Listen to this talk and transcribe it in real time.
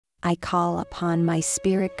I call upon my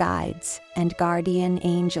spirit guides and guardian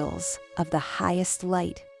angels of the highest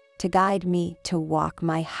light to guide me to walk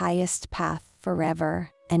my highest path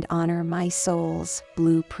forever and honor my soul's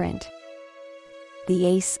blueprint. The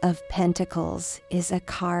Ace of Pentacles is a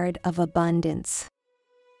card of abundance.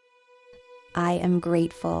 I am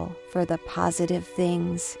grateful for the positive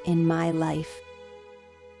things in my life.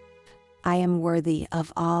 I am worthy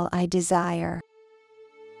of all I desire.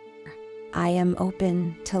 I am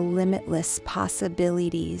open to limitless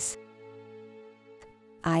possibilities.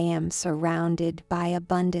 I am surrounded by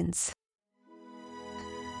abundance.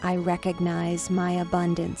 I recognize my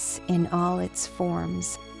abundance in all its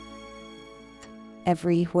forms.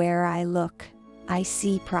 Everywhere I look, I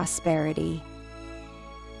see prosperity.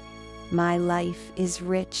 My life is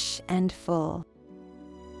rich and full.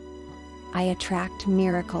 I attract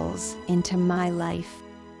miracles into my life.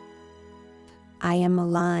 I am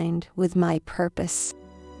aligned with my purpose.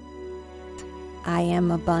 I am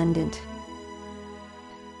abundant.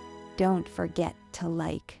 Don't forget to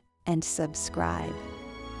like and subscribe.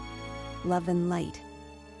 Love and light.